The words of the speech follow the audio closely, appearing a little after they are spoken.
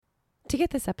To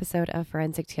get this episode of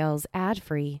Forensic Tales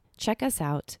ad-free, check us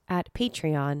out at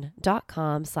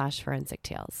patreon.com/Forensic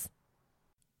Tales.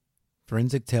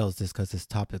 Forensic Tales discusses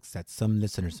topics that some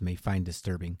listeners may find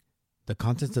disturbing. The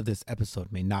contents of this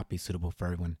episode may not be suitable for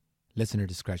everyone. Listener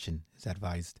discretion is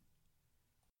advised.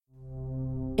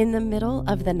 In the middle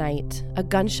of the night, a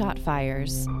gunshot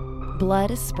fires.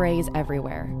 Blood sprays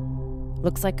everywhere.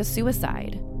 Looks like a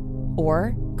suicide.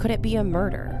 Or could it be a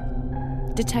murder?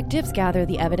 Detectives gather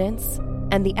the evidence,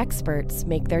 and the experts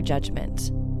make their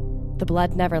judgment. The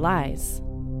blood never lies.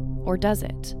 Or does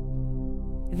it?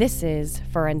 This is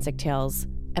Forensic Tales,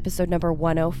 episode number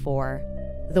 104,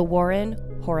 The Warren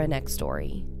Horinek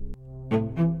Story.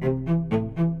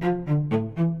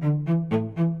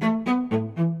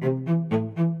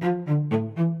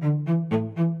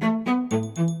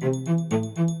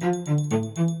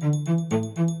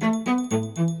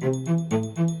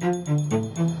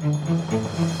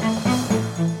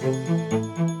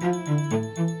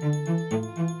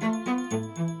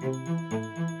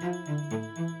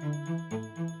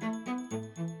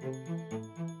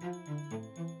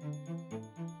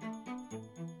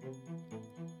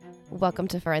 Welcome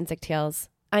to Forensic Tales.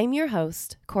 I'm your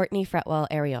host, Courtney Fretwell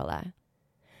Areola.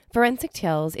 Forensic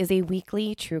Tales is a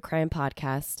weekly true crime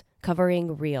podcast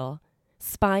covering real,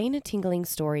 spine-tingling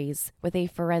stories with a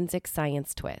forensic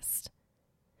science twist.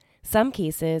 Some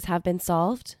cases have been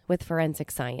solved with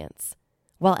forensic science,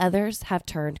 while others have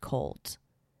turned cold.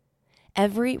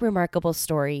 Every remarkable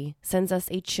story sends us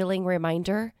a chilling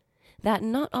reminder that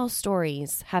not all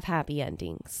stories have happy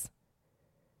endings.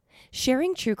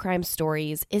 Sharing true crime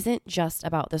stories isn't just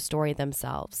about the story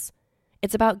themselves.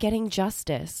 It's about getting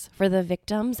justice for the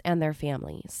victims and their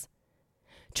families.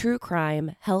 True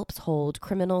crime helps hold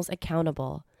criminals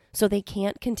accountable so they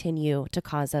can't continue to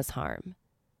cause us harm.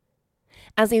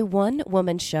 As a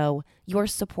one-woman show, your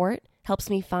support helps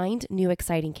me find new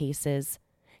exciting cases,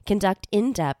 conduct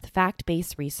in-depth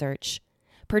fact-based research,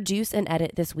 produce and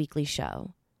edit this weekly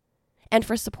show. And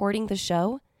for supporting the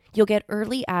show, you'll get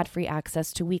early ad-free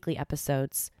access to weekly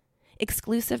episodes,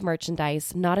 exclusive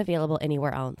merchandise not available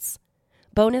anywhere else,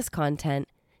 bonus content,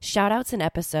 shout-outs in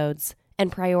episodes,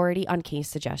 and priority on case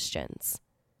suggestions.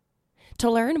 To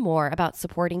learn more about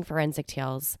supporting Forensic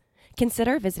Tales,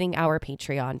 consider visiting our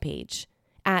Patreon page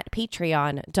at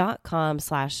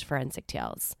patreon.com/Forensic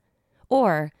Tales,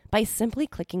 or by simply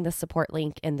clicking the support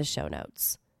link in the show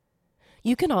notes.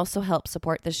 You can also help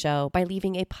support the show by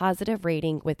leaving a positive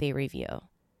rating with a review.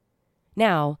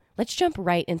 Now, let's jump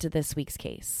right into this week's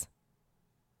case.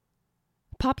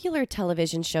 Popular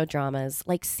television show dramas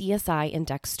like CSI and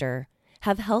Dexter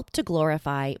have helped to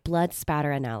glorify blood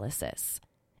spatter analysis.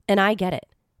 And I get it.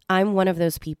 I'm one of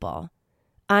those people.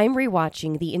 I'm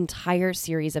rewatching the entire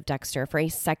series of Dexter for a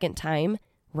second time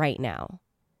right now.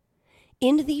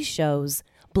 In these shows,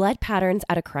 blood patterns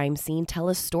at a crime scene tell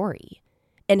a story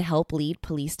and help lead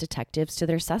police detectives to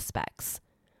their suspects.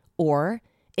 Or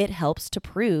it helps to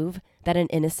prove that an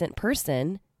innocent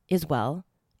person is, well,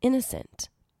 innocent.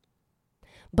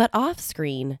 But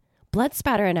off-screen, blood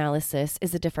spatter analysis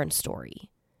is a different story.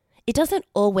 It doesn't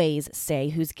always say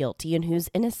who's guilty and who's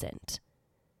innocent.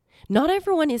 Not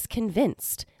everyone is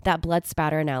convinced that blood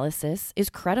spatter analysis is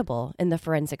credible in the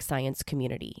forensic science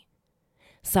community.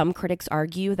 Some critics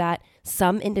argue that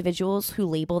some individuals who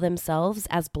label themselves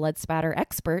as blood spatter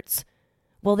experts,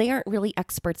 well, they aren't really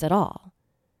experts at all.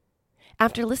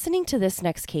 After listening to this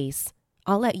next case,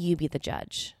 I'll let you be the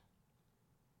judge.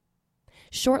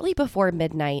 Shortly before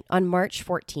midnight on March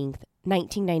 14th,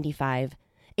 1995,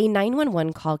 a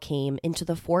 911 call came into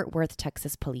the Fort Worth,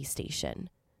 Texas police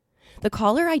station. The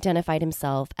caller identified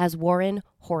himself as Warren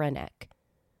Horinek.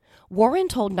 Warren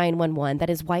told 911 that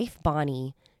his wife,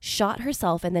 Bonnie, shot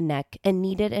herself in the neck and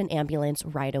needed an ambulance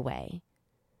right away.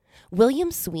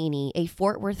 William Sweeney, a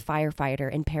Fort Worth firefighter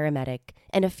and paramedic,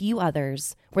 and a few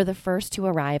others were the first to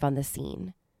arrive on the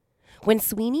scene. When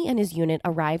Sweeney and his unit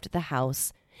arrived at the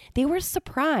house, they were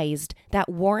surprised that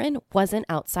Warren wasn't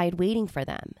outside waiting for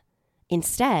them.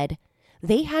 Instead,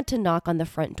 they had to knock on the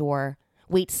front door,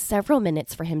 wait several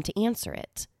minutes for him to answer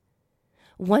it.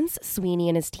 Once Sweeney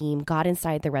and his team got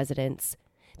inside the residence,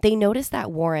 they noticed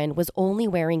that Warren was only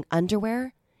wearing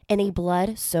underwear and a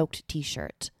blood-soaked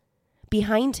t-shirt.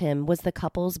 Behind him was the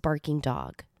couple's barking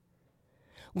dog.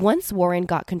 Once Warren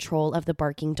got control of the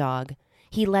barking dog,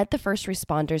 he led the first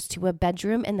responders to a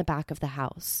bedroom in the back of the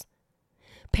house.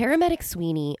 Paramedic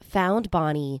Sweeney found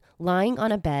Bonnie lying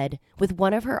on a bed with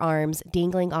one of her arms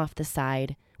dangling off the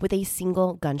side with a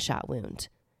single gunshot wound.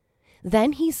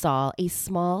 Then he saw a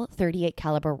small .38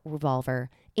 caliber revolver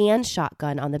and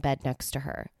shotgun on the bed next to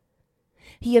her.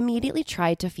 He immediately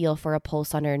tried to feel for a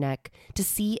pulse on her neck to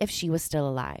see if she was still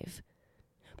alive.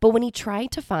 But when he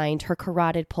tried to find her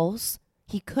carotid pulse,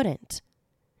 he couldn't.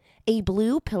 A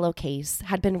blue pillowcase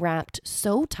had been wrapped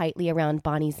so tightly around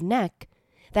Bonnie's neck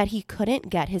that he couldn't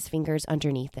get his fingers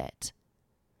underneath it.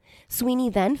 Sweeney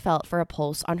then felt for a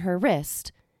pulse on her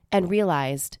wrist and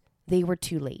realized they were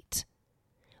too late.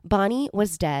 Bonnie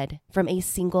was dead from a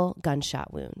single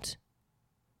gunshot wound.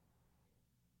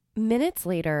 Minutes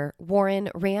later, Warren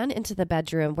ran into the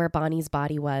bedroom where Bonnie's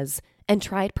body was and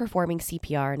tried performing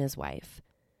CPR on his wife.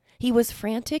 He was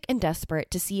frantic and desperate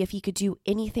to see if he could do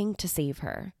anything to save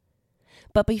her.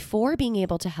 But before being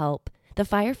able to help, the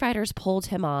firefighters pulled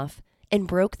him off and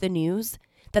broke the news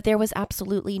that there was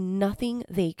absolutely nothing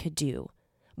they could do.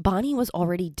 Bonnie was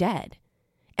already dead,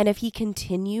 and if he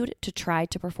continued to try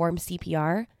to perform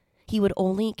CPR, he would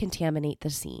only contaminate the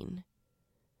scene.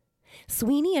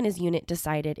 Sweeney and his unit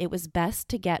decided it was best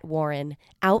to get Warren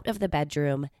out of the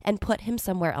bedroom and put him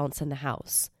somewhere else in the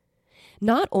house.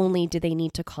 Not only did they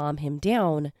need to calm him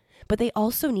down, but they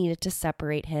also needed to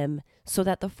separate him so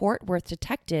that the Fort Worth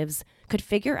detectives could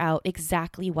figure out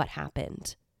exactly what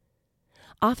happened.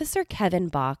 Officer Kevin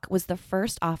Bach was the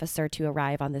first officer to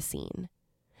arrive on the scene.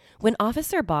 When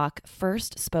Officer Bach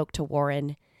first spoke to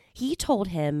Warren, he told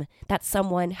him that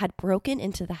someone had broken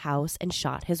into the house and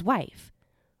shot his wife.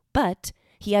 But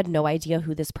he had no idea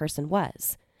who this person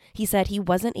was. He said he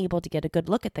wasn't able to get a good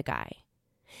look at the guy.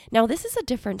 Now, this is a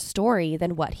different story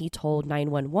than what he told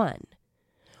 911.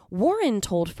 Warren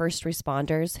told first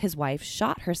responders his wife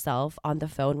shot herself on the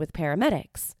phone with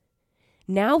paramedics.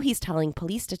 Now he's telling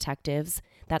police detectives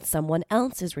that someone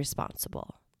else is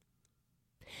responsible.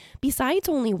 Besides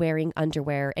only wearing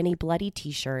underwear and a bloody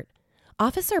t-shirt,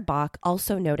 Officer Bach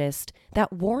also noticed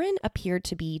that Warren appeared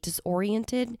to be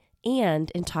disoriented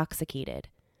and intoxicated,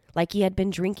 like he had been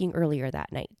drinking earlier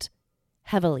that night,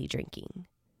 heavily drinking.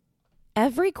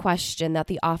 Every question that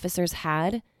the officers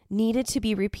had needed to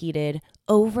be repeated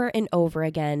over and over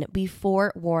again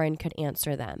before Warren could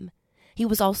answer them. He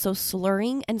was also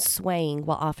slurring and swaying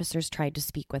while officers tried to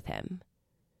speak with him.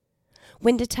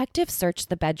 When detectives searched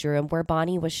the bedroom where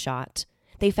Bonnie was shot,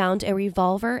 they found a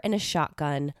revolver and a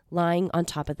shotgun lying on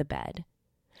top of the bed.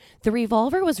 The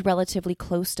revolver was relatively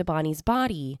close to Bonnie's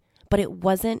body, but it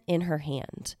wasn't in her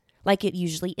hand, like it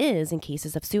usually is in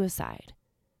cases of suicide.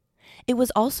 It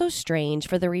was also strange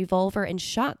for the revolver and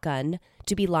shotgun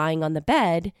to be lying on the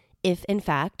bed if, in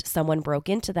fact, someone broke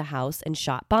into the house and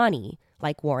shot Bonnie,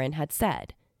 like Warren had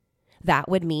said. That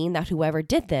would mean that whoever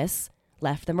did this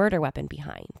left the murder weapon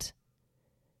behind.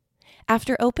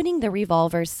 After opening the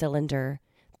revolver's cylinder,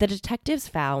 the detectives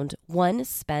found one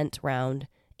spent round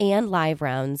and live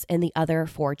rounds in the other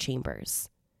 4 chambers.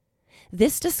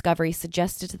 This discovery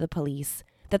suggested to the police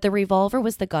that the revolver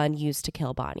was the gun used to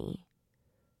kill Bonnie.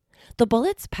 The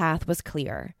bullet's path was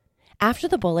clear. After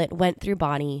the bullet went through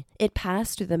Bonnie, it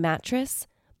passed through the mattress,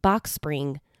 box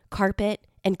spring, carpet,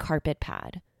 and carpet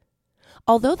pad.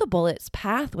 Although the bullet's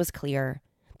path was clear,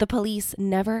 the police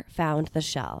never found the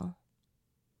shell.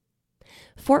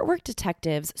 Fort Worth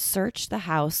detectives searched the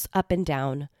house up and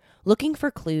down, looking for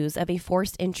clues of a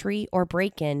forced entry or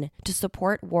break-in to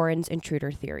support Warren's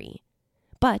intruder theory.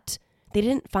 But they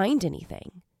didn't find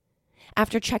anything.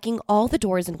 After checking all the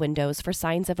doors and windows for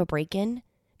signs of a break-in,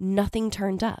 nothing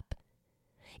turned up.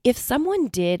 If someone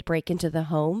did break into the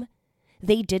home,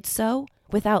 they did so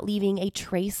without leaving a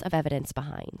trace of evidence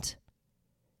behind.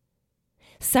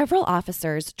 Several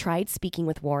officers tried speaking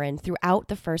with Warren throughout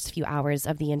the first few hours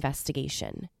of the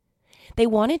investigation. They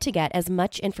wanted to get as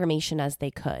much information as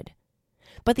they could.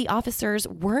 But the officers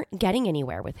weren't getting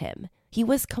anywhere with him. He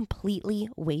was completely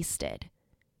wasted.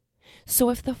 So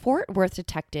if the Fort Worth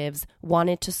detectives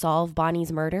wanted to solve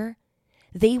Bonnie's murder,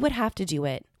 they would have to do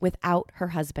it without her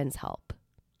husband's help.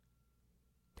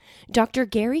 Dr.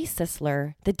 Gary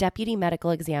Sisler, the deputy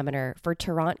medical examiner for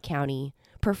Tarrant County,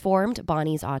 performed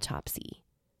Bonnie's autopsy.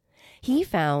 He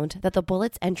found that the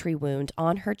bullet's entry wound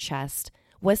on her chest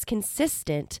was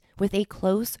consistent with a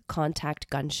close contact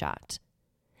gunshot.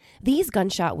 These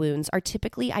gunshot wounds are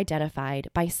typically identified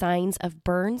by signs of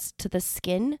burns to the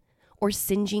skin or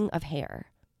singeing of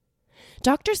hair.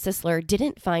 Dr. Sisler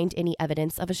didn't find any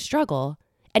evidence of a struggle,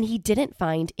 and he didn't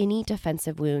find any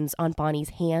defensive wounds on Bonnie's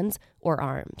hands or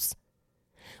arms,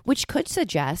 which could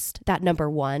suggest that, number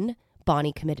 1,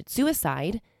 Bonnie committed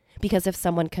suicide, because if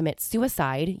someone commits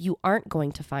suicide, you aren't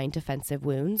going to find defensive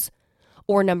wounds,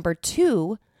 or number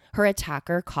 2, her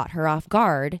attacker caught her off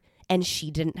guard and she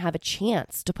didn't have a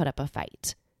chance to put up a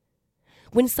fight.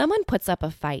 When someone puts up a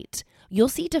fight, you'll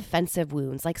see defensive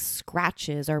wounds like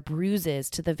scratches or bruises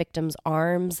to the victim's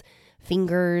arms,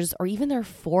 fingers, or even their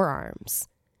forearms.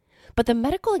 But the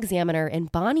medical examiner in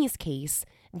Bonnie's case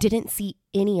didn't see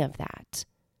any of that.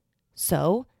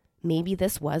 So maybe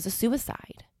this was a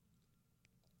suicide.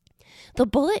 The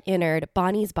bullet entered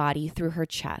Bonnie's body through her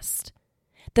chest.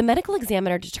 The medical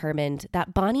examiner determined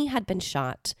that Bonnie had been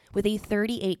shot with a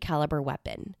 .38 caliber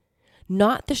weapon,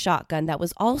 not the shotgun that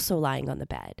was also lying on the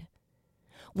bed.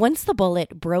 Once the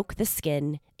bullet broke the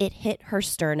skin, it hit her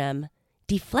sternum,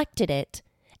 deflected it,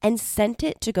 and sent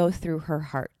it to go through her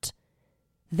heart.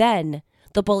 Then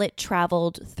the bullet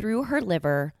traveled through her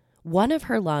liver, one of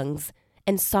her lungs,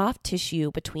 and soft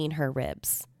tissue between her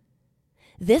ribs.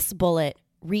 This bullet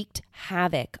wreaked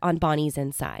havoc on Bonnie's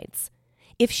insides.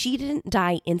 If she didn't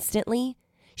die instantly,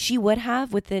 she would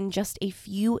have within just a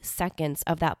few seconds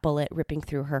of that bullet ripping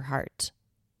through her heart.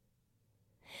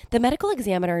 The medical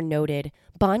examiner noted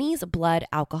Bonnie's blood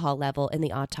alcohol level in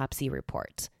the autopsy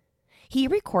report. He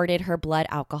recorded her blood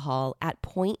alcohol at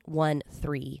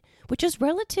 0.13, which is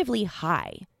relatively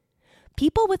high.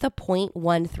 People with a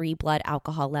 0.13 blood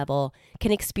alcohol level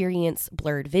can experience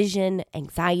blurred vision,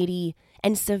 anxiety,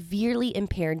 and severely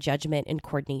impaired judgment and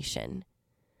coordination.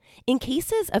 In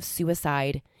cases of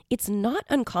suicide, it's not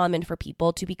uncommon for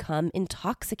people to become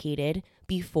intoxicated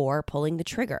before pulling the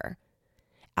trigger.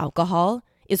 Alcohol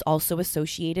is also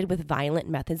associated with violent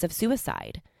methods of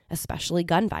suicide, especially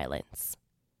gun violence.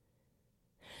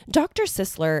 Dr.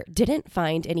 Sisler didn't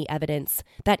find any evidence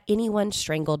that anyone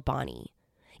strangled Bonnie.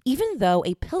 Even though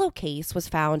a pillowcase was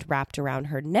found wrapped around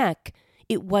her neck,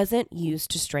 it wasn't used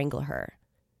to strangle her.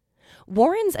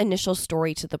 Warren's initial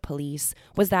story to the police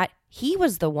was that he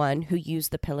was the one who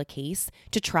used the pillowcase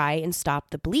to try and stop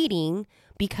the bleeding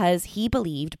because he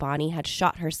believed Bonnie had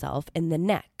shot herself in the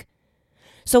neck.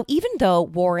 So even though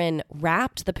Warren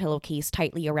wrapped the pillowcase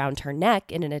tightly around her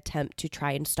neck in an attempt to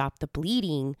try and stop the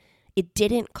bleeding, it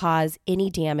didn't cause any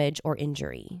damage or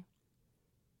injury.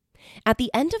 At the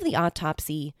end of the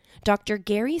autopsy, Dr.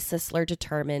 Gary Sisler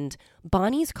determined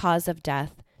Bonnie's cause of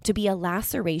death to be a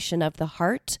laceration of the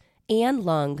heart and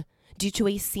lung due to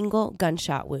a single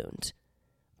gunshot wound.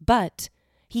 But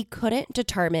he couldn't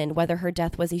determine whether her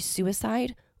death was a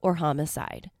suicide or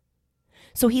homicide.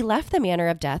 So he left the manner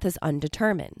of death as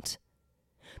undetermined.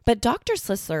 But Dr.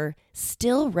 Sisler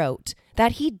still wrote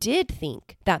that he did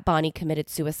think that Bonnie committed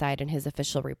suicide in his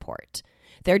official report.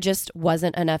 There just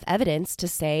wasn't enough evidence to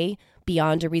say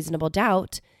beyond a reasonable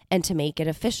doubt and to make it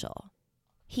official.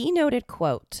 He noted,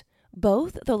 quote,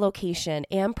 "Both the location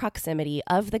and proximity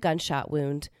of the gunshot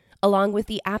wound, along with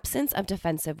the absence of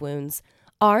defensive wounds,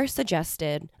 are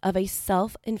suggestive of a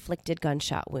self-inflicted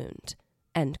gunshot wound,"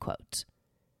 end quote.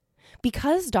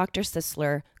 Because Dr.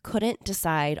 Sisler couldn't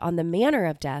decide on the manner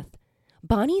of death,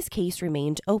 Bonnie's case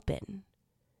remained open.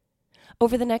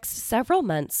 Over the next several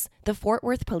months, the Fort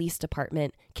Worth Police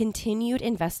Department continued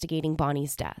investigating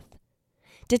Bonnie's death.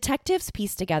 Detectives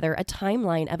pieced together a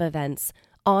timeline of events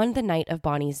on the night of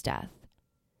Bonnie's death.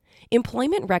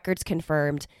 Employment records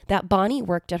confirmed that Bonnie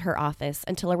worked at her office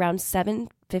until around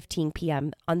 7:15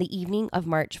 p.m. on the evening of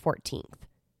March 14th.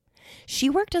 She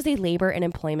worked as a labor and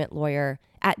employment lawyer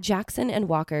at Jackson and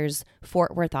Walker's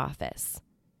Fort Worth office.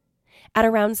 At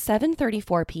around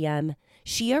 7:34 p.m.,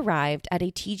 she arrived at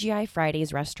a TGI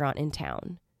Fridays restaurant in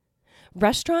town.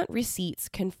 Restaurant receipts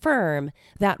confirm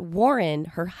that Warren,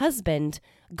 her husband,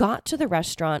 got to the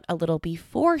restaurant a little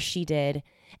before she did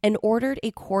and ordered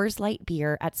a Coors Light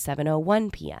beer at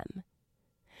 7:01 p.m.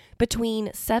 Between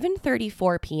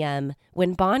 7:34 p.m.,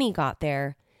 when Bonnie got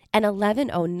there, and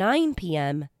 11:09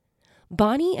 p.m.,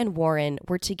 Bonnie and Warren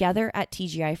were together at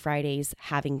TGI Fridays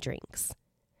having drinks.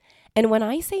 And when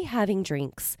I say having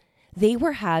drinks, they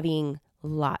were having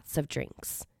lots of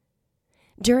drinks.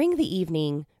 During the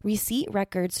evening, receipt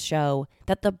records show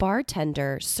that the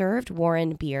bartender served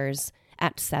Warren beers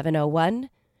at 7:01,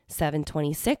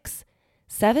 7:26,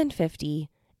 7:50,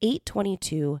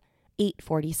 8:22,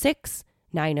 8:46,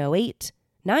 9:08,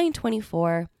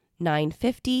 9:24,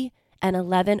 9:50, and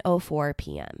 11:04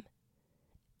 p.m.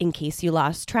 In case you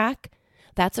lost track,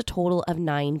 that's a total of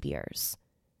 9 beers.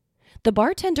 The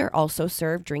bartender also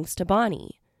served drinks to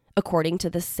Bonnie. According to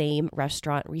the same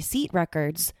restaurant receipt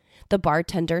records, the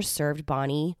bartender served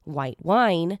Bonnie white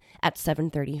wine at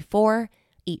 7:34,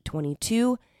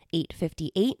 8:22,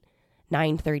 8:58,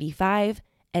 9:35,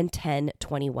 and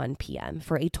 10:21 p.m.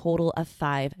 for a total of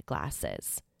 5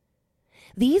 glasses.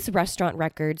 These restaurant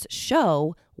records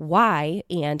show why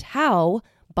and how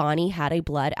Bonnie had a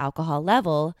blood alcohol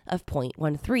level of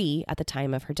 0.13 at the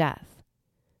time of her death.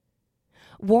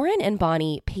 Warren and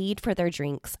Bonnie paid for their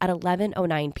drinks at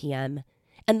 11:09 p.m.,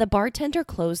 and the bartender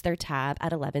closed their tab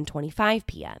at 11:25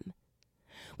 p.m.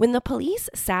 When the police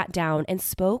sat down and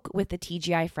spoke with the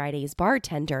TGI Fridays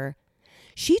bartender,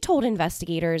 she told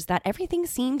investigators that everything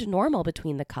seemed normal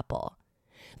between the couple.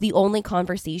 The only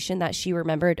conversation that she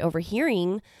remembered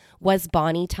overhearing was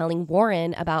Bonnie telling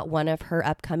Warren about one of her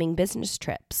upcoming business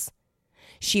trips.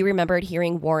 She remembered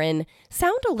hearing Warren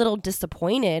sound a little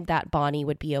disappointed that Bonnie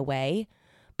would be away,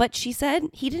 but she said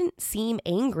he didn't seem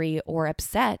angry or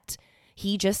upset.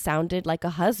 He just sounded like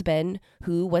a husband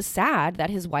who was sad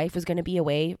that his wife was going to be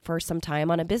away for some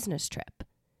time on a business trip.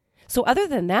 So other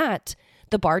than that,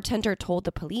 the bartender told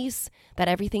the police that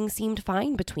everything seemed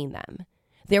fine between them.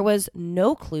 There was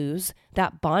no clues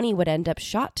that Bonnie would end up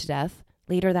shot to death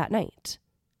later that night.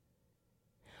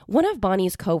 One of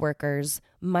Bonnie's coworkers,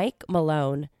 Mike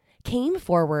Malone, came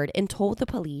forward and told the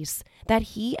police that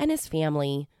he and his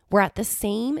family were at the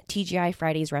same TGI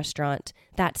Fridays restaurant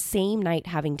that same night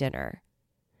having dinner.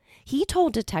 He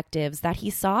told detectives that he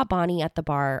saw Bonnie at the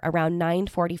bar around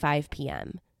 9:45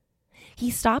 p.m. He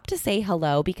stopped to say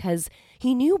hello because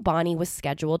he knew Bonnie was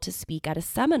scheduled to speak at a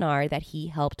seminar that he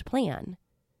helped plan.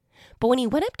 But when he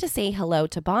went up to say hello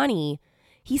to Bonnie,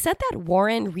 he said that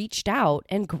Warren reached out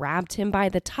and grabbed him by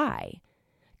the tie.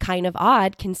 Kind of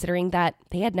odd considering that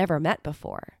they had never met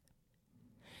before.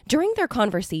 During their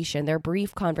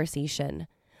brief conversation,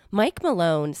 Mike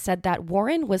Malone said that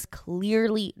Warren was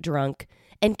clearly drunk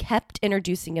and kept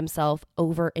introducing himself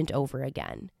over and over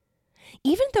again.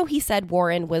 Even though he said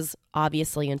Warren was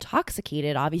obviously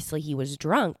intoxicated, obviously he was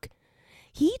drunk,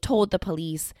 he told the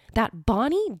police that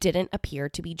Bonnie didn't appear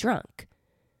to be drunk.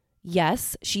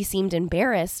 Yes, she seemed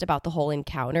embarrassed about the whole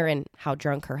encounter and how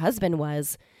drunk her husband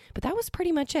was, but that was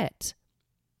pretty much it.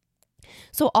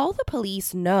 So all the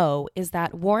police know is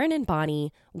that Warren and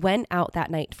Bonnie went out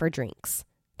that night for drinks.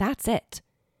 That's it.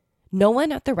 No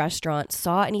one at the restaurant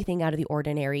saw anything out of the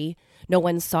ordinary. No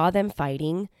one saw them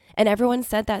fighting, and everyone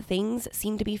said that things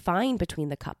seemed to be fine between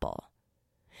the couple.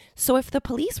 So if the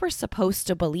police were supposed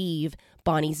to believe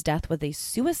Bonnie's death was a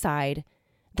suicide,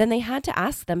 then they had to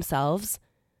ask themselves,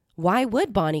 why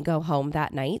would Bonnie go home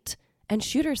that night and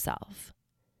shoot herself?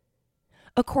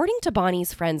 According to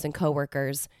Bonnie's friends and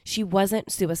coworkers, she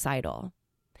wasn't suicidal.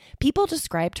 People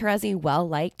described her as a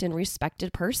well-liked and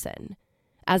respected person.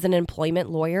 As an employment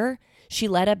lawyer, she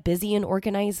led a busy and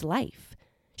organized life.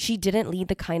 She didn't lead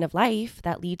the kind of life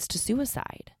that leads to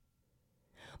suicide.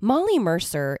 Molly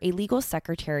Mercer, a legal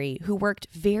secretary who worked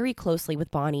very closely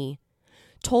with Bonnie,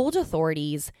 told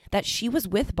authorities that she was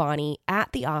with Bonnie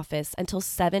at the office until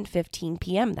 7:15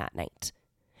 p.m. that night.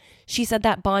 She said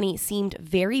that Bonnie seemed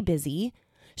very busy.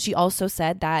 She also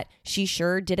said that she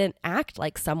sure didn't act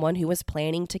like someone who was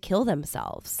planning to kill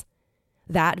themselves.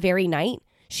 That very night,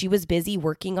 she was busy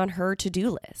working on her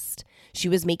to-do list. She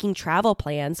was making travel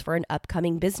plans for an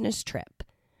upcoming business trip.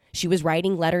 She was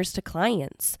writing letters to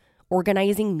clients,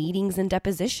 organizing meetings and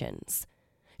depositions.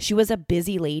 She was a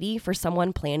busy lady for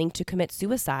someone planning to commit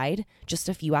suicide just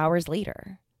a few hours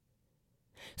later.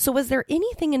 So was there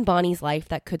anything in Bonnie's life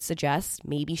that could suggest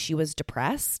maybe she was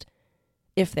depressed?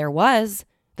 If there was,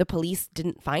 the police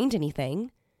didn't find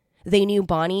anything. They knew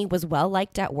Bonnie was well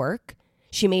liked at work.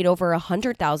 She made over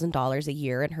 $100,000 a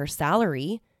year in her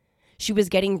salary. She was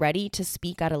getting ready to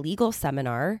speak at a legal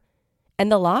seminar,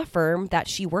 and the law firm that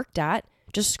she worked at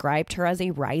described her as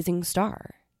a rising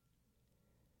star.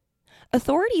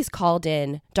 Authorities called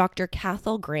in Dr.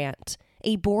 Cathal Grant,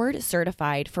 a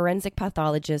board-certified forensic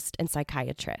pathologist and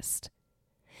psychiatrist.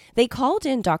 They called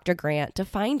in Dr. Grant to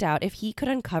find out if he could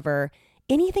uncover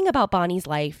anything about Bonnie's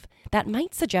life that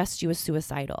might suggest she was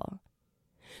suicidal.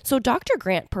 So Dr.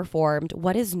 Grant performed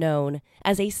what is known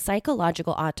as a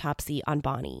psychological autopsy on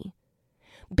Bonnie.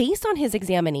 Based on his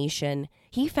examination,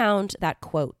 he found that,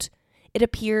 quote, it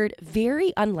appeared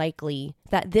very unlikely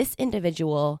that this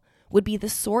individual would be the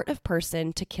sort of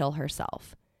person to kill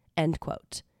herself, end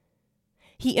quote.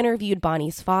 He interviewed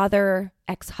Bonnie's father,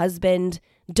 ex-husband,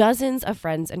 dozens of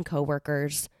friends and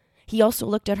coworkers. He also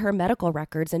looked at her medical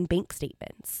records and bank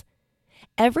statements.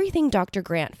 Everything Dr.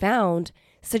 Grant found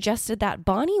suggested that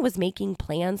Bonnie was making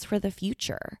plans for the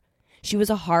future. She was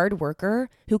a hard worker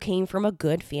who came from a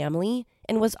good family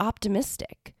and was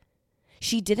optimistic.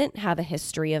 She didn't have a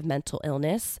history of mental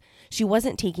illness. She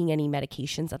wasn't taking any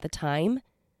medications at the time.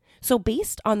 So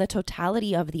based on the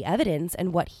totality of the evidence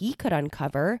and what he could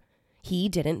uncover, he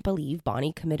didn't believe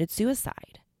Bonnie committed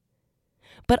suicide.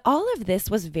 But all of this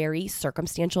was very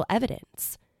circumstantial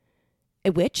evidence,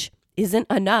 which isn't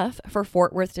enough for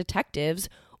Fort Worth detectives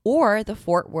or the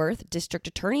Fort Worth District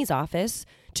Attorney's Office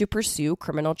to pursue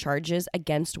criminal charges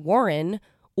against Warren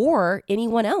or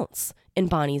anyone else in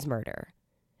Bonnie's murder.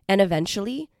 And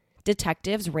eventually,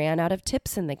 detectives ran out of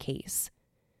tips in the case.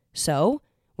 So,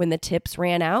 When the tips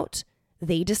ran out,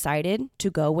 they decided to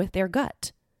go with their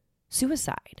gut: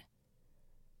 suicide.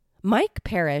 Mike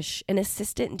Parrish, an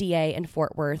assistant DA in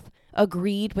Fort Worth,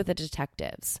 agreed with the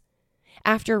detectives.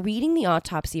 After reading the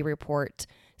autopsy report,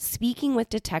 speaking with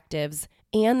detectives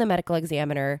and the medical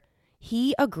examiner,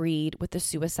 he agreed with the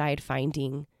suicide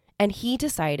finding, and he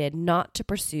decided not to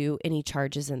pursue any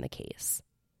charges in the case.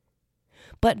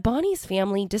 But Bonnie's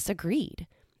family disagreed,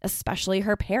 especially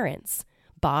her parents,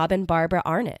 Bob and Barbara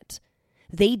Arnett.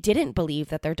 They didn't believe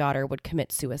that their daughter would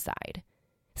commit suicide.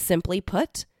 Simply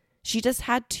put, she just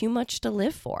had too much to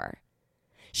live for.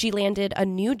 She landed a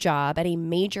new job at a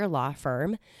major law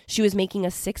firm. She was making a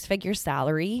 6-figure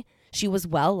salary. She was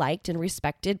well-liked and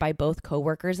respected by both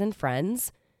coworkers and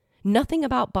friends. Nothing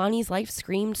about Bonnie's life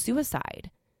screamed suicide.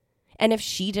 And if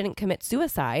she didn't commit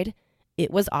suicide,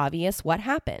 it was obvious what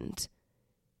happened.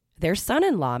 Their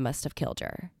son-in-law must have killed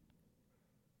her.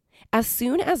 As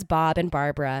soon as Bob and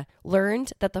Barbara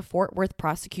learned that the Fort Worth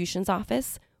prosecution's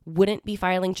office wouldn't be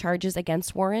filing charges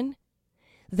against Warren,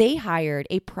 they hired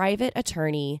a private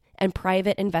attorney and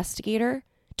private investigator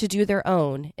to do their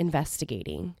own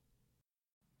investigating.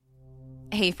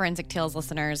 Hey, Forensic Tales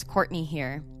listeners, Courtney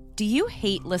here. Do you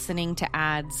hate listening to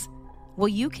ads? Well,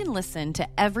 you can listen to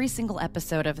every single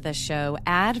episode of this show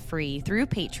ad-free through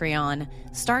Patreon,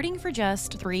 starting for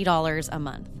just $3 a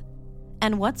month.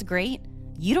 And what's great?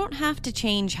 You don't have to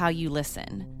change how you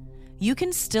listen. You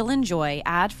can still enjoy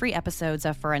ad-free episodes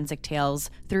of Forensic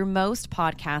Tales through most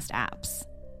podcast apps.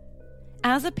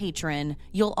 As a patron,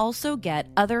 you'll also get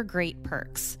other great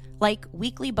perks, like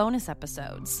weekly bonus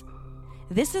episodes.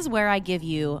 This is where I give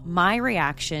you my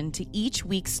reaction to each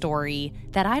week's story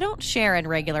that I don't share in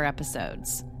regular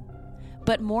episodes.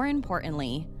 But more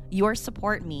importantly, your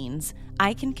support means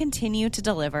I can continue to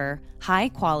deliver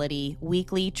high-quality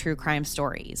weekly true crime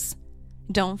stories.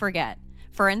 Don't forget,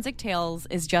 Forensic Tales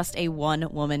is just a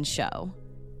one-woman show.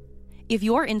 If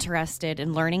you're interested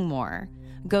in learning more,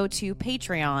 go to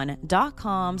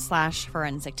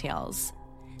patreon.com/Forensic Tales.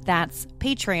 That's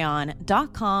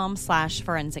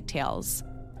patreon.com/Forensic Tales.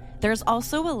 There's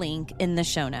also a link in the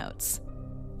show notes.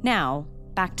 Now,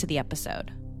 back to the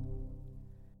episode.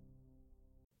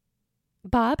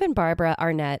 Bob and Barbara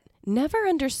Arnett never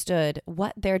understood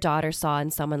what their daughter saw in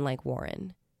someone like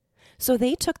Warren, so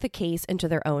they took the case into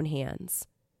their own hands.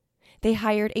 They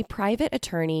hired a private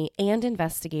attorney and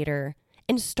investigator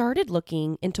and started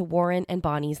looking into Warren and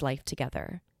Bonnie's life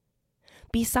together.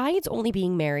 Besides only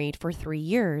being married for 3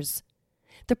 years,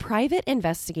 the private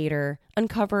investigator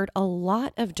uncovered a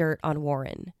lot of dirt on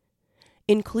Warren,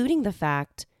 including the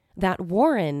fact that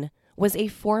Warren was a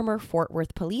former Fort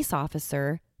Worth police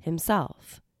officer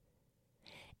himself.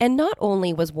 And not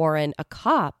only was Warren a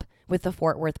cop with the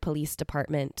Fort Worth Police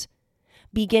Department,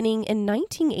 beginning in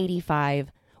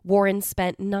 1985, Warren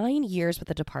spent 9 years with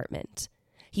the department.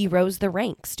 He rose the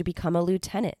ranks to become a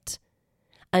lieutenant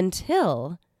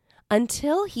until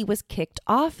he was kicked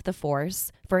off the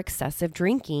force for excessive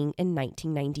drinking in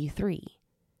 1993.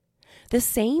 The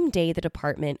same day the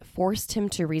department forced him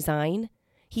to resign,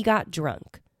 he got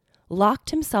drunk,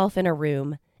 locked himself in a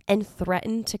room, and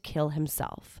threatened to kill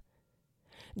himself.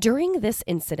 During this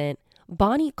incident,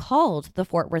 Bonnie called the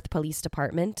Fort Worth Police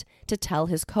Department to tell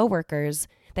his coworkers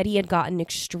that he had gotten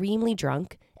extremely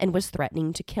drunk and was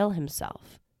threatening to kill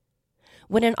himself.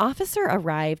 When an officer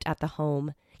arrived at the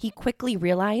home, he quickly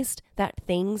realized that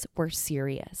things were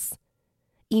serious.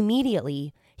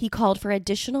 Immediately, he called for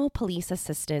additional police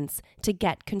assistance to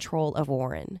get control of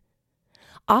Warren.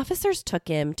 Officers took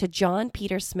him to John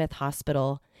Peter Smith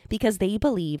Hospital because they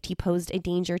believed he posed a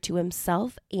danger to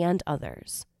himself and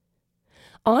others.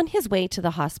 On his way to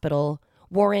the hospital,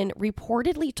 Warren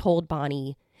reportedly told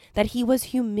Bonnie that he was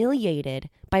humiliated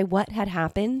by what had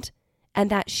happened and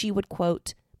that she would,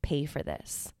 quote, pay for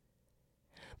this.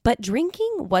 But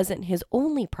drinking wasn't his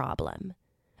only problem.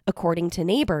 According to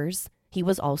neighbors, he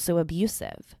was also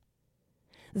abusive.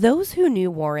 Those who knew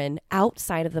Warren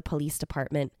outside of the police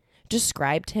department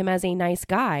described him as a nice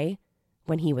guy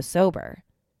when he was sober.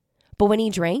 But when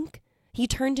he drank, he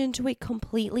turned into a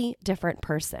completely different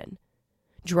person.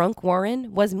 Drunk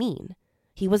Warren was mean.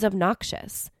 He was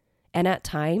obnoxious. And at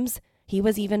times, he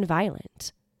was even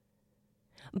violent.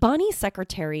 Bonnie's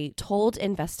secretary told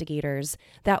investigators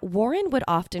that Warren would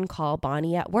often call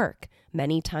Bonnie at work,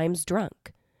 many times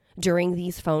drunk. During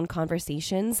these phone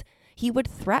conversations, he would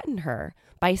threaten her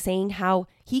by saying how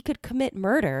he could commit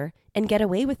murder and get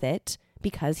away with it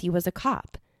because he was a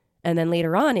cop. And then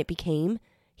later on, it became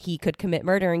he could commit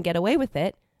murder and get away with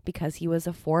it because he was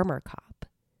a former cop.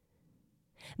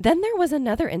 Then there was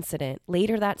another incident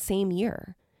later that same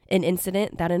year, an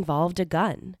incident that involved a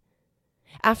gun.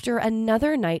 After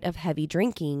another night of heavy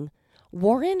drinking,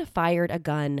 Warren fired a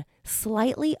gun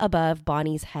slightly above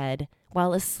Bonnie's head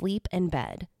while asleep in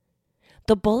bed.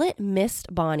 The bullet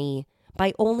missed Bonnie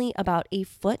by only about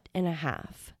 1.5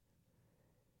 feet.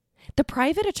 The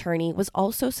private attorney was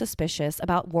also suspicious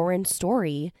about Warren's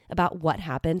story about what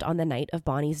happened on the night of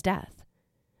Bonnie's death.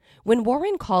 When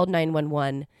Warren called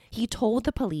 911, he told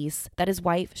the police that his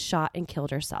wife shot and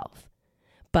killed herself.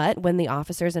 But when the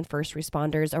officers and first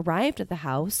responders arrived at the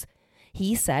house,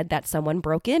 he said that someone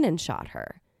broke in and shot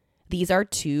her. These are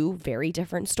two very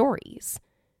different stories.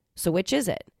 So which is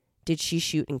it? Did she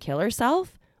shoot and kill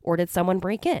herself, or did someone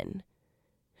break in?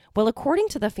 Well, according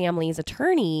to the family's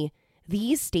attorney,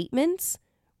 these statements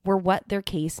were what their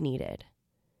case needed.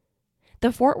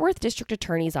 The Fort Worth District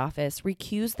Attorney's Office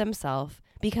recused themselves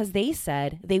because they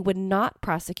said they would not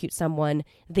prosecute someone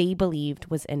they believed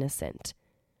was innocent.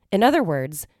 In other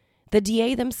words, the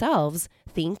DA themselves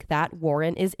think that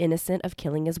Warren is innocent of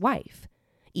killing his wife.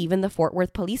 Even the Fort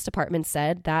Worth Police Department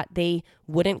said that they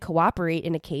wouldn't cooperate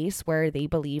in a case where they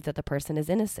believe that the person is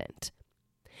innocent.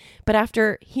 But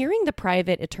after hearing the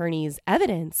private attorney's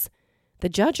evidence, the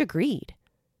judge agreed.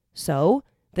 So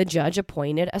the judge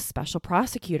appointed a special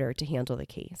prosecutor to handle the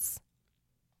case.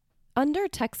 Under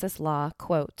Texas law,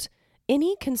 quote,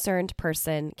 any concerned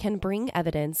person can bring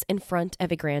evidence in front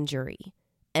of a grand jury,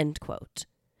 end quote.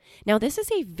 Now, this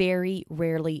is a very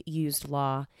rarely used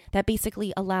law that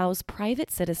basically allows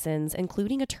private citizens,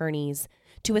 including attorneys,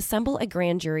 to assemble a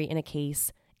grand jury in a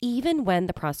case even when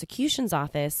the prosecution's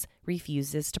office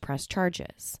refuses to press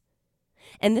charges.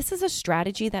 And this is a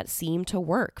strategy that seemed to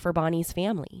work for Bonnie's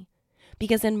family,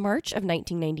 because in March of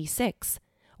 1996,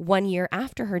 1 year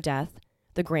after her death,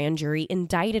 the grand jury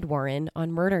indicted Warren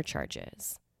on murder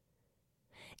charges.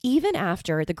 Even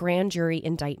after the grand jury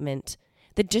indictment,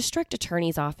 the district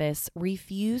attorney's office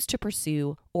refused to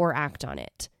pursue or act on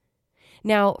it.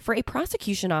 Now, for a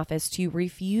prosecution office to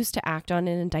refuse to act on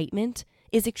an indictment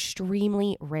is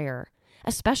extremely rare,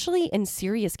 especially in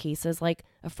serious cases like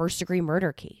a first-degree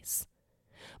murder case.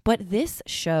 But this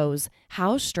shows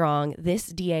how strong this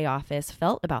DA office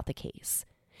felt about the case.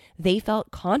 They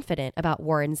felt confident about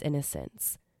Warren's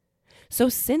innocence. So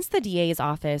since the DA's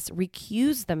office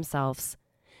recused themselves,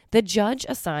 the judge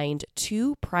assigned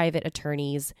 2 private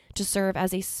attorneys to serve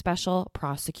as a special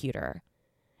prosecutor,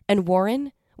 and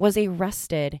Warren was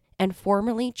arrested and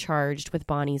formally charged with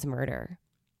Bonnie's murder.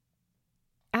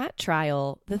 At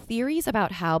trial, the theories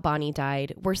about how Bonnie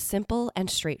died were simple and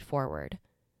straightforward.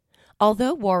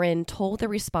 Although Warren told the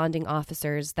responding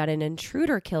officers that an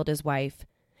intruder killed his wife,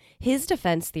 his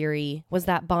defense theory was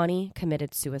that Bonnie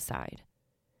committed suicide.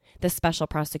 The special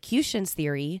prosecution's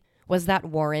theory was that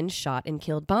Warren shot and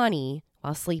killed Bonnie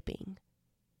while sleeping.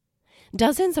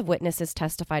 Dozens of witnesses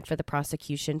testified for the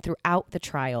prosecution throughout the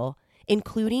trial,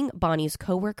 including Bonnie's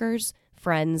coworkers,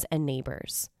 friends, and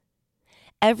neighbors.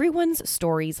 Everyone's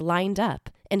stories lined up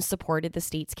and supported the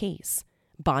state's case.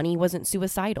 Bonnie wasn't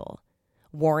suicidal.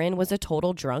 Warren was a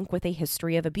total drunk with a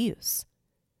history of abuse.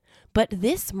 But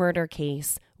this murder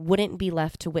case wouldn't be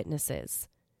left to witnesses.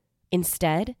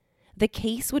 Instead, the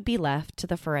case would be left to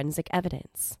the forensic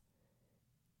evidence.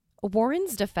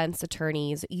 Warren's defense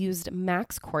attorneys used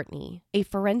Max Courtney, a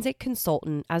forensic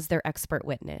consultant, as their expert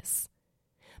witness.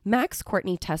 Max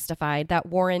Courtney testified that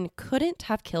Warren couldn't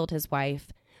have killed his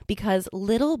wife because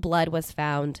little blood was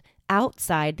found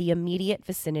outside the immediate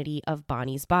vicinity of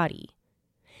Bonnie's body.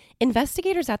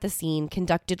 Investigators at the scene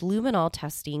conducted luminol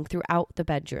testing throughout the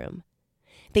bedroom.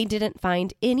 They didn't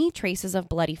find any traces of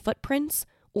bloody footprints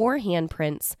or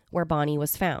handprints where Bonnie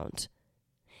was found.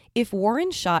 If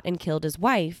Warren shot and killed his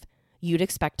wife, you'd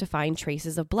expect to find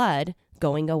traces of blood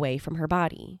going away from her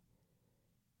body.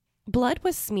 Blood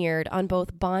was smeared on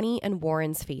both Bonnie and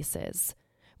Warren's faces,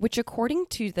 which, according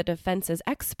to the defense's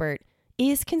expert,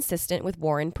 is consistent with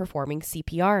Warren performing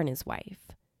CPR on his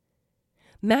wife.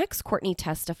 Max Courtney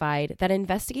testified that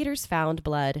investigators found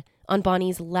blood on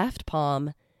Bonnie's left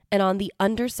palm and on the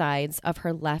undersides of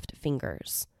her left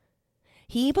fingers.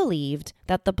 He believed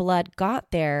that the blood got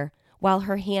there while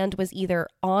her hand was either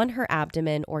on her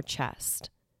abdomen or chest.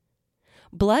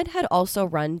 Blood had also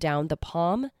run down the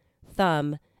palm,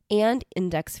 thumb, and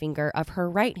index finger of her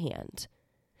right hand,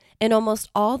 and almost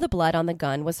all the blood on the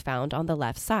gun was found on the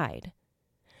left side.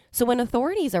 So when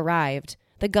authorities arrived,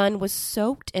 the gun was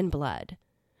soaked in blood.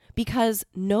 Because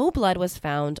no blood was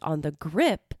found on the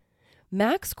grip,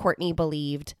 Max Courtney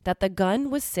believed that the gun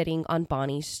was sitting on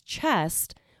Bonnie's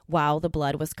chest while the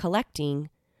blood was collecting,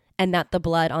 and that the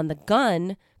blood on the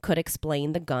gun could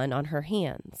explain the gun on her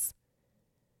hands.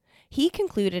 He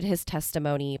concluded his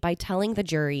testimony by telling the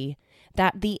jury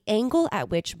that the angle at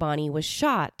which Bonnie was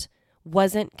shot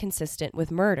wasn't consistent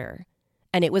with murder,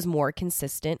 and it was more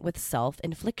consistent with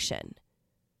self-infliction.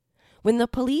 When the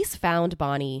police found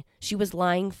Bonnie, she was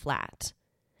lying flat.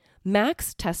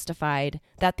 Max testified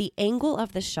that the angle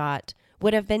of the shot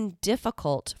would have been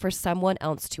difficult for someone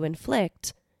else to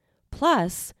inflict,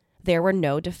 plus there were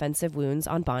no defensive wounds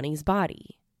on Bonnie's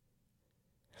body.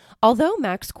 Although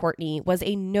Max Courtney was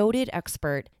a noted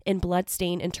expert in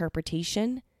bloodstain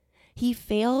interpretation, he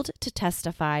failed to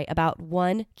testify about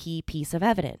one key piece of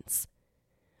evidence.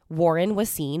 Warren was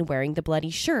seen wearing the bloody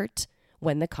shirt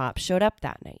when the cops showed up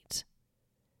that night.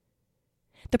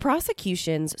 The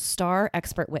prosecution's star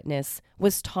expert witness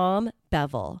was Tom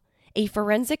Bevel, a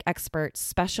forensic expert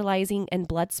specializing in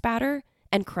blood spatter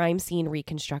and crime scene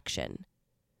reconstruction.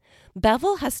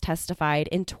 Bevel has testified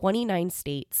in 29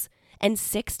 states and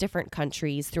 6 different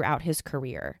countries throughout his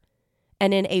career.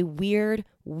 And in a weird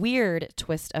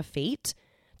twist of fate,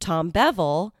 Tom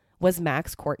Bevel was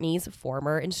Max Courtney's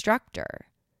former instructor.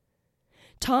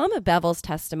 Tom Bevel's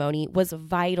testimony was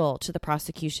vital to the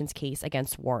prosecution's case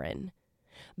against Warren.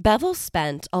 Bevel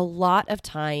spent a lot of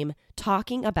time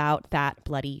talking about that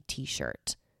bloody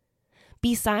t-shirt.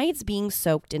 Besides being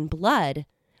soaked in blood,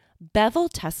 Bevel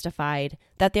testified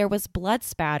that there was blood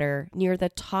spatter near the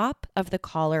top of the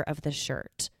collar of the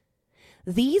shirt.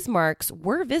 These marks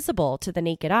were visible to the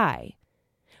naked eye,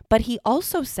 but he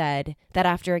also said that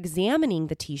after examining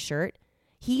the t-shirt,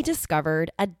 he discovered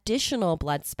additional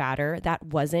blood spatter that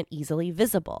wasn't easily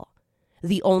visible.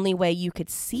 The only way you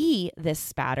could see this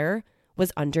spatter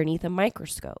was underneath a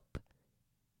microscope.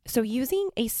 So using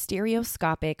a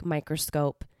stereoscopic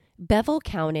microscope, Bevel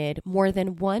counted more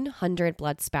than 100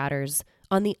 blood spatters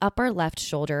on the upper left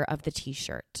shoulder of the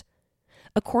t-shirt.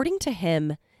 According to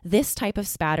him, this type of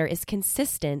spatter is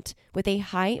consistent with a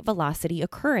high velocity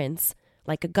occurrence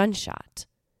like a gunshot.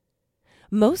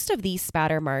 Most of these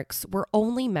spatter marks were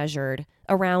only measured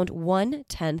around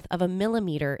 1/10 of a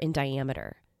millimeter in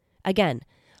diameter. Again,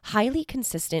 highly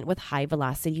consistent with high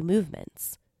velocity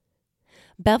movements.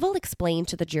 Bevel explained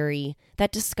to the jury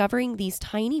that discovering these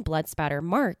tiny blood spatter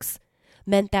marks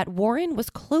meant that Warren was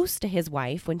close to his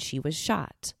wife when she was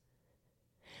shot.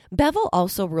 Bevel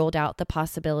also ruled out the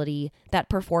possibility that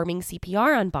performing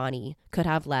CPR on Bonnie could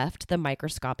have left the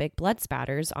microscopic blood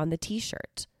spatters on the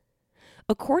t-shirt.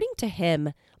 According to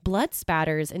him, blood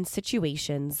spatters in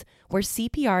situations where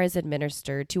CPR is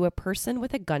administered to a person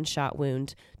with a gunshot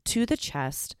wound to the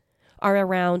chest are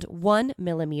around 1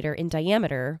 millimeter in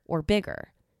diameter or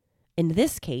bigger. In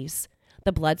this case,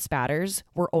 the blood spatters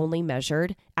were only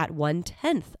measured at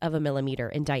 1/10 of a millimeter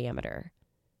in diameter.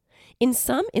 In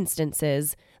some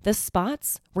instances, the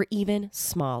spots were even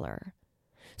smaller.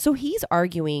 So he's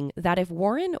arguing that if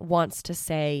Warren wants to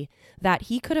say that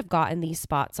he could have gotten these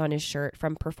spots on his shirt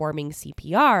from performing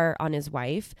CPR on his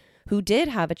wife, who did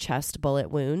have a chest bullet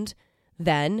wound,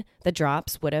 then the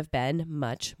drops would have been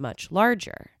much, much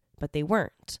larger, but they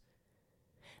weren't.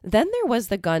 Then there was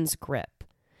the gun's grip.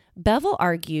 Bevel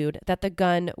argued that the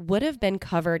gun would have been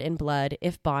covered in blood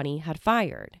if Bonnie had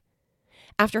fired.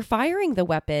 After firing the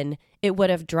weapon, it would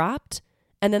have dropped,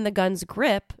 and then the gun's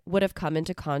grip would have come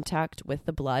into contact with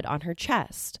the blood on her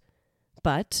chest.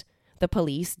 But the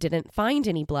police didn't find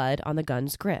any blood on the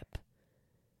gun's grip.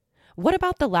 What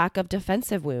about the lack of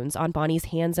defensive wounds on Bonnie's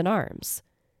hands and arms?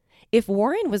 If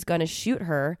Warren was going to shoot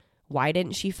her, why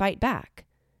didn't she fight back?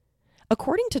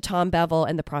 According to Tom Bevel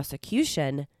and the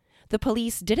prosecution, the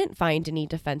police didn't find any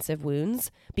defensive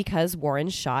wounds because Warren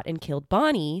shot and killed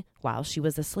Bonnie while she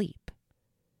was asleep.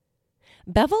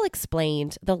 Bevel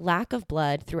explained the lack of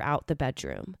blood throughout the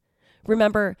bedroom.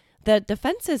 Remember, the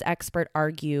defense's expert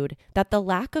argued that the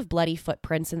lack of bloody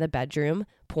footprints in the bedroom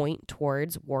point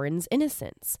towards Warren's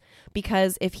innocence,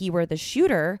 because if he were the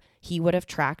shooter, he would have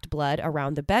tracked blood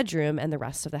around the bedroom and the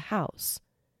rest of the house.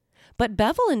 But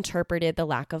Bevel interpreted the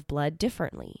lack of blood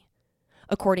differently.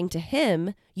 According to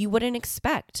him, you wouldn't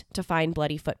expect to find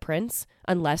bloody footprints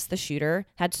unless the shooter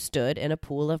had stood in a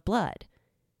pool of blood.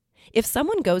 If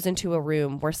someone goes into a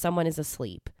room where someone is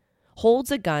asleep,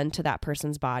 holds a gun to that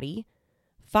person's body,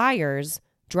 fires,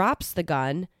 drops the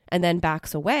gun, and then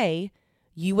backs away,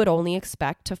 you would only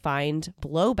expect to find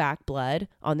blowback blood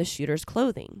on the shooter's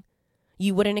clothing.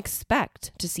 You wouldn't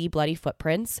expect to see bloody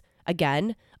footprints,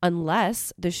 again,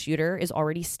 unless the shooter is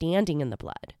already standing in the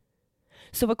blood.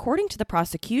 So according to the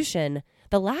prosecution,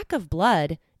 the lack of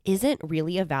blood isn't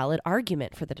really a valid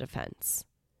argument for the defense.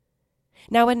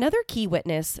 Now, another key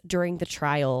witness during the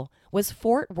trial was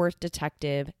Fort Worth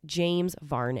detective James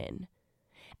Varnon.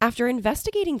 After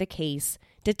investigating the case,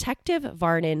 Detective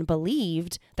Varnon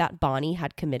believed that Bonnie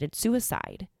had committed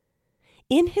suicide.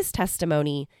 In his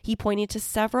testimony, he pointed to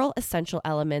several essential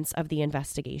elements of the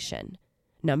investigation.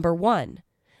 Number 1,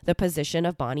 the position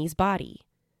of Bonnie's body.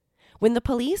 When the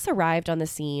police arrived on the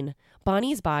scene,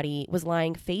 Bonnie's body was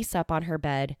lying face up on her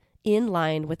bed, in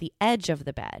line with the edge of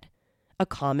the bed, a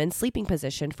common sleeping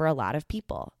position for a lot of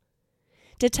people.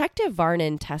 Detective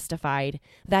Varnon testified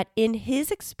that in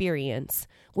his experience,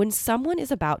 when someone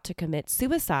is about to commit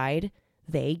suicide,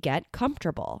 they get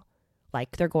comfortable,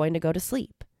 like they're going to go to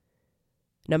sleep.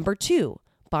 Number 2,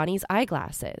 Bonnie's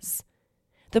eyeglasses.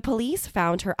 The police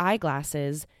found her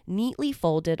eyeglasses neatly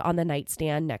folded on the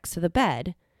nightstand next to the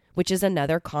bed, which is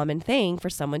another common thing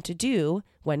for someone to do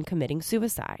when committing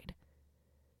suicide.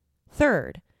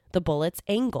 Third, the bullet's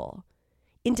angle.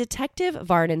 In Detective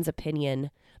Varnon's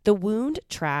opinion, the wound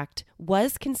tract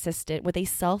was consistent with a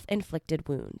self-inflicted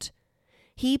wound.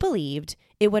 He believed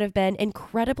it would have been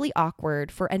incredibly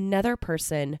awkward for another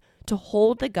person to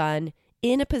hold the gun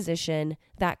in a position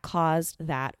that caused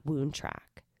that wound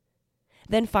track.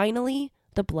 Then finally,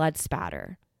 the blood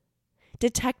spatter.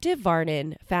 Detective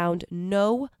Varnon found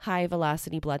no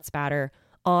high-velocity blood spatter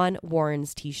on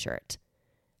Warren's t-shirt.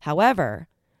 However,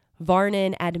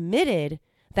 Varnon admitted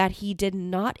that he did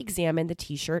not examine the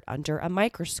t-shirt under a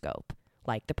microscope,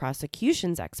 like the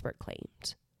prosecution's expert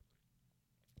claimed.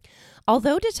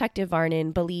 Although Detective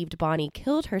Varnon believed Bonnie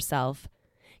killed herself,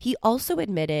 he also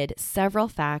admitted several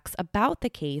facts about the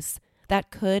case that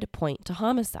could point to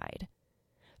homicide.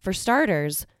 For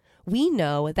starters, we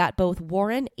know that both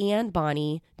Warren and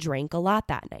Bonnie drank a lot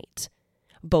that night.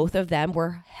 Both of them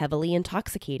were heavily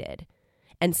intoxicated.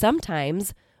 And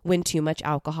sometimes, when too much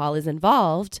alcohol is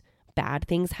involved, bad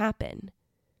things happen.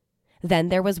 Then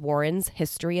there was Warren's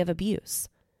history of abuse.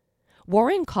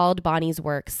 Warren called Bonnie's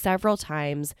work several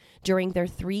times during their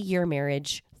 3-year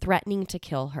marriage, threatening to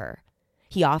kill her.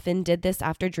 He often did this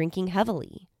after drinking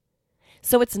heavily.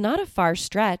 So it's not a far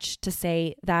stretch to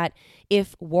say that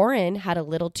if Warren had a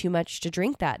little too much to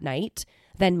drink that night,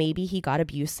 then maybe he got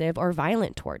abusive or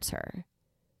violent towards her.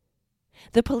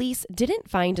 The police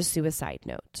didn't find a suicide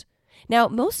note. Now,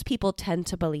 most people tend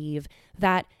to believe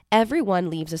that everyone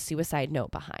leaves a suicide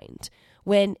note behind,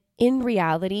 when in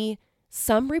reality,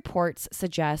 some reports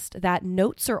suggest that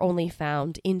notes are only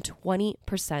found in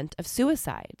 20% of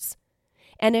suicides.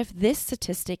 And if this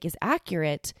statistic is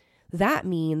accurate, that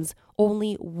means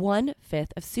only 1/5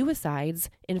 of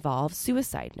suicides involve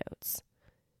suicide notes.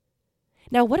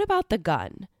 Now, what about the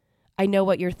gun? I know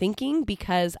what you're thinking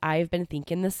because I've been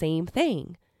thinking the same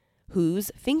thing.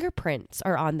 Whose fingerprints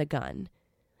are on the gun?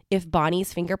 If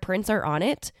Bonnie's fingerprints are on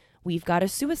it, we've got a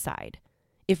suicide.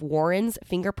 If Warren's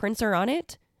fingerprints are on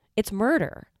it, it's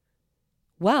murder.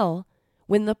 Well,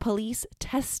 when the police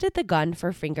tested the gun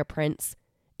for fingerprints,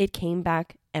 it came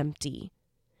back empty.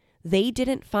 They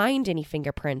didn't find any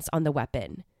fingerprints on the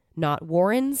weapon, not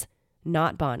Warren's,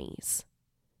 not Bonnie's.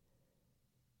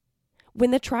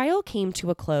 When the trial came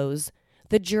to a close,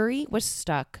 the jury was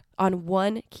stuck on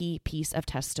one key piece of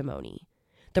testimony,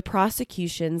 the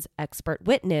prosecution's expert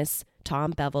witness,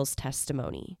 Tom Bevel's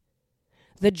testimony.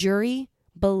 The jury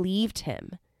believed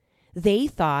him. They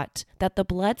thought that the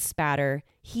blood spatter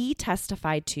he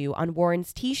testified to on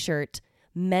Warren's t-shirt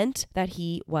meant that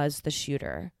he was the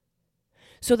shooter.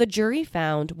 So the jury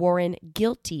found Warren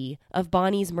guilty of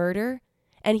Bonnie's murder,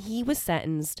 and he was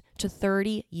sentenced to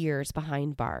 30 years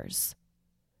behind bars.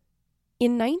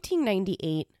 In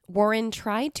 1998, Warren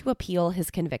tried to appeal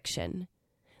his conviction.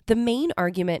 The main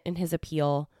argument in his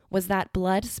appeal was that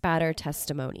blood spatter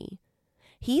testimony.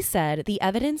 He said the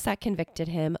evidence that convicted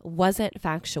him wasn't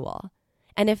factual,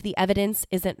 and if the evidence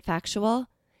isn't factual,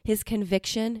 his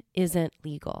conviction isn't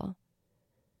legal.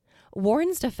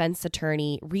 Warren's defense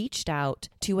attorney reached out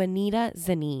to Anita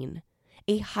Zanin,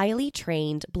 a highly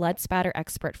trained blood spatter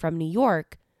expert from New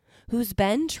York, who's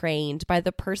been trained by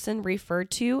the person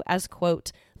referred to as,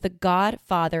 quote, the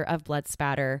godfather of blood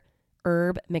spatter,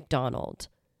 Herb McDonald.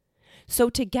 So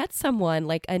to get someone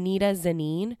like Anita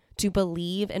Zanin to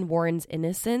believe in Warren's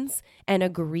innocence and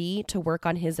agree to work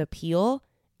on his appeal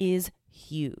is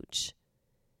huge.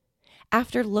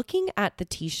 After looking at the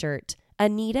t-shirt,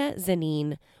 Anita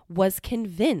Zanin was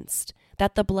convinced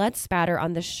that the blood spatter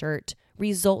on the shirt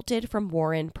resulted from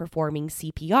Warren performing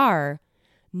CPR,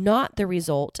 not the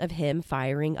result of him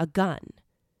firing a gun.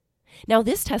 Now,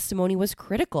 this testimony was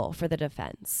critical for the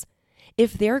defense.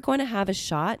 If they're going to have a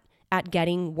shot at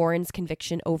getting Warren's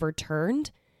conviction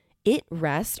overturned, it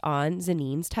rests on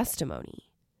Zanin's testimony.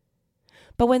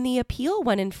 But when the appeal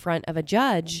went in front of a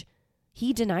judge,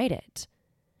 he denied it.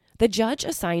 The judge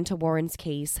assigned to Warren's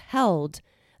case held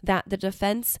that the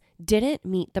defense didn't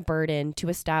meet the burden to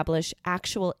establish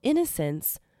actual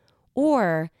innocence,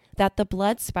 or that the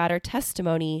blood spatter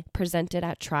testimony presented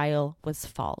at trial was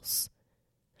false.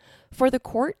 For the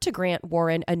court to grant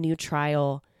Warren a new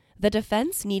trial, the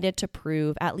defense needed to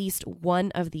prove at least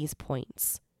one of these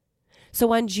points.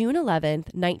 So on June 11,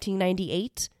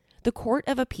 1998, the Court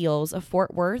of Appeals of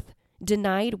Fort Worth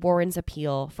denied Warren's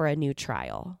appeal for a new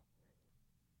trial.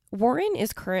 Warren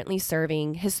is currently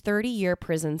serving his 30-year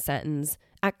prison sentence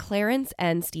at Clarence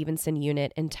N. Stevenson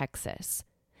Unit in Texas.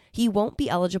 He won't be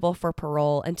eligible for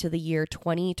parole until the year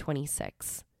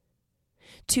 2026.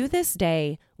 To this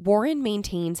day, Warren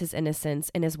maintains his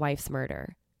innocence in his wife's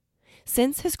murder.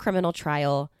 Since his criminal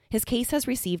trial, his case has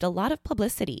received a lot of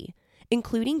publicity,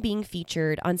 including being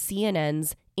featured on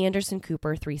CNN's Anderson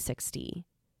Cooper 360.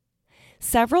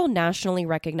 Several nationally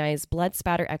recognized blood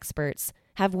spatter experts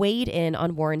have weighed in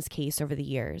on Warren's case over the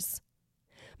years.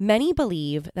 Many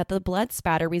believe that the blood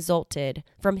spatter resulted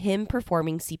from him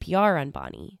performing CPR on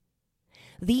Bonnie.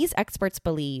 These experts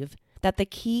believe that the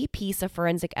key piece of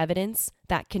forensic evidence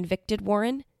that convicted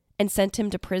Warren and sent him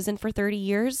to prison for 30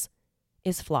 years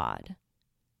is flawed.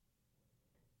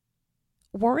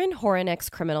 Warren Horineck's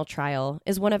criminal trial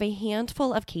is one of a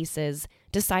handful of cases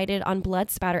decided on blood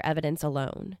spatter evidence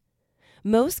alone.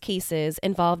 Most cases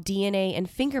involve DNA and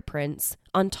fingerprints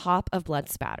on top of blood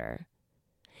spatter.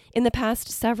 In the past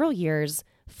several years,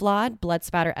 flawed blood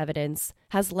spatter evidence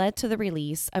has led to the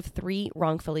release of 3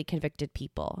 wrongfully convicted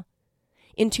people.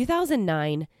 In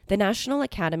 2009, the National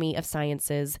Academy of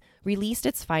Sciences released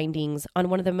its findings on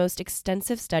one of the most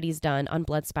extensive studies done on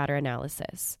blood spatter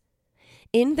analysis.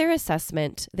 In their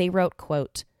assessment, they wrote,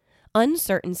 quote,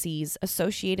 "Uncertainties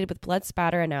associated with blood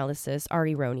spatter analysis are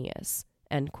erroneous,"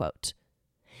 end quote.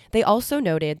 They also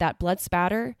noted that blood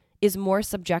spatter is more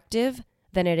subjective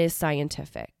than it is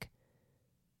scientific.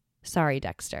 Sorry,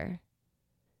 Dexter.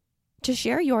 To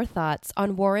share your thoughts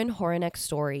on Warren Horineck's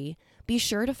story, be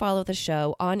sure to follow the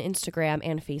show on Instagram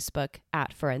and Facebook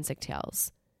at Forensic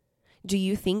Tales. Do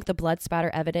you think the blood spatter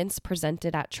evidence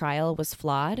presented at trial was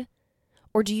flawed?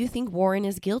 Or do you think Warren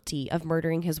is guilty of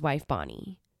murdering his wife,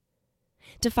 Bonnie?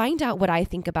 To find out what I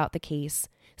think about the case,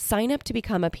 sign up to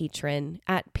become a patron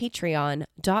at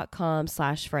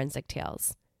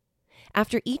patreon.com/forensictales.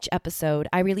 After each episode,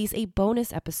 I release a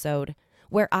bonus episode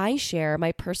where I share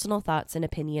my personal thoughts and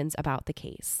opinions about the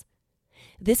case.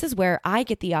 This is where I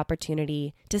get the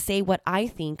opportunity to say what I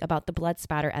think about the blood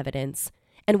spatter evidence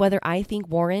and whether I think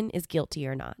Warren is guilty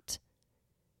or not.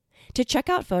 To check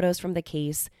out photos from the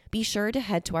case, be sure to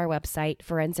head to our website,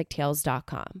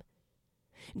 forensictales.com.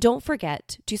 Don't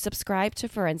forget to subscribe to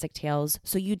Forensic Tales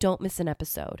so you don't miss an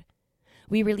episode.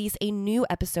 We release a new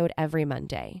episode every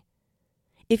Monday.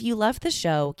 If you love the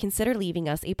show, consider leaving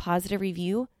us a positive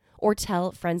review or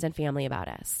tell friends and family about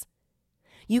us.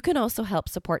 You can also help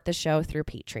support the show through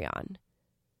Patreon.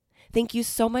 Thank you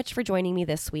so much for joining me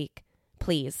this week.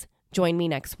 Please join me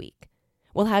next week.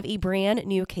 We'll have a brand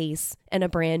new case and a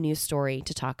brand new story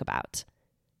to talk about.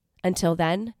 Until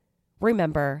then,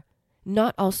 remember,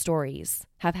 not all stories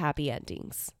have happy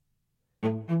endings.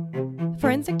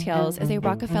 Forensic Tales is a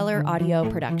Rockefeller audio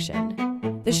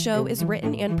production. The show is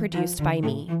written and produced by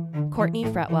me, Courtney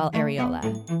Fretwell Areola.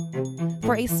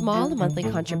 For a small monthly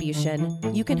contribution,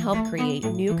 you can help create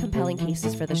new compelling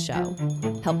cases for the show,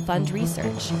 help fund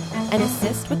research, and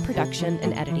assist with production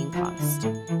and editing costs.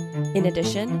 In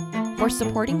addition, for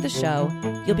supporting the show,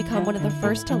 you'll become one of the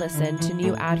first to listen to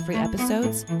new ad-free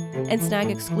episodes and snag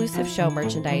exclusive show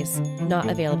merchandise not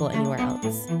available anywhere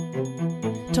else.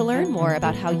 To learn more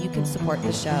about how you can support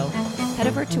the show, head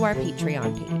over to our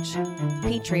Patreon page,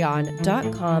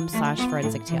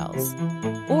 patreon.com/forensictales,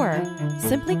 or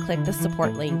simply click the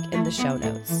support link in the show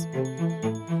notes.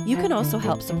 You can also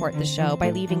help support the show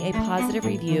by leaving a positive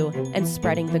review and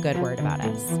spreading the good word about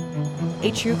us.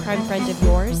 A true crime friend of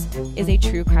yours is a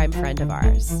true crime friend of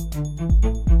ours.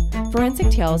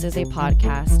 Forensic Tales is a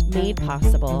podcast made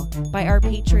possible by our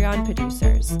Patreon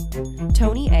producers,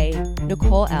 Tony A.,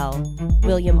 Nicole L.,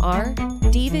 William R.,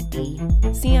 David B.,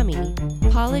 Sammy,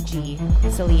 Paula G.,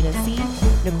 Selena C.,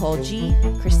 Nicole G.,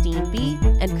 Christine B.,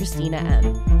 and Christina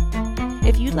M.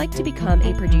 If you'd like to become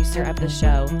a producer of the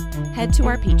show, head to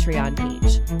our Patreon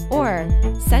page or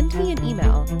send me an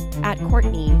email at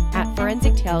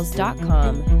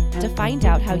Courtney@forensictales.com to find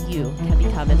out how you can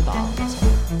become involved.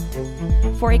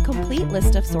 For a complete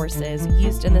list of sources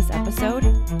used in this episode,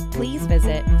 please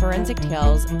visit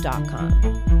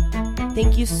forensictales.com.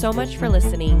 Thank you so much for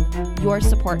listening. Your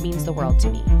support means the world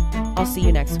to me. I'll see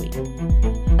you next week.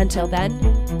 Until then,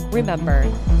 remember,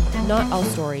 not all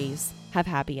stories have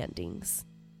happy endings.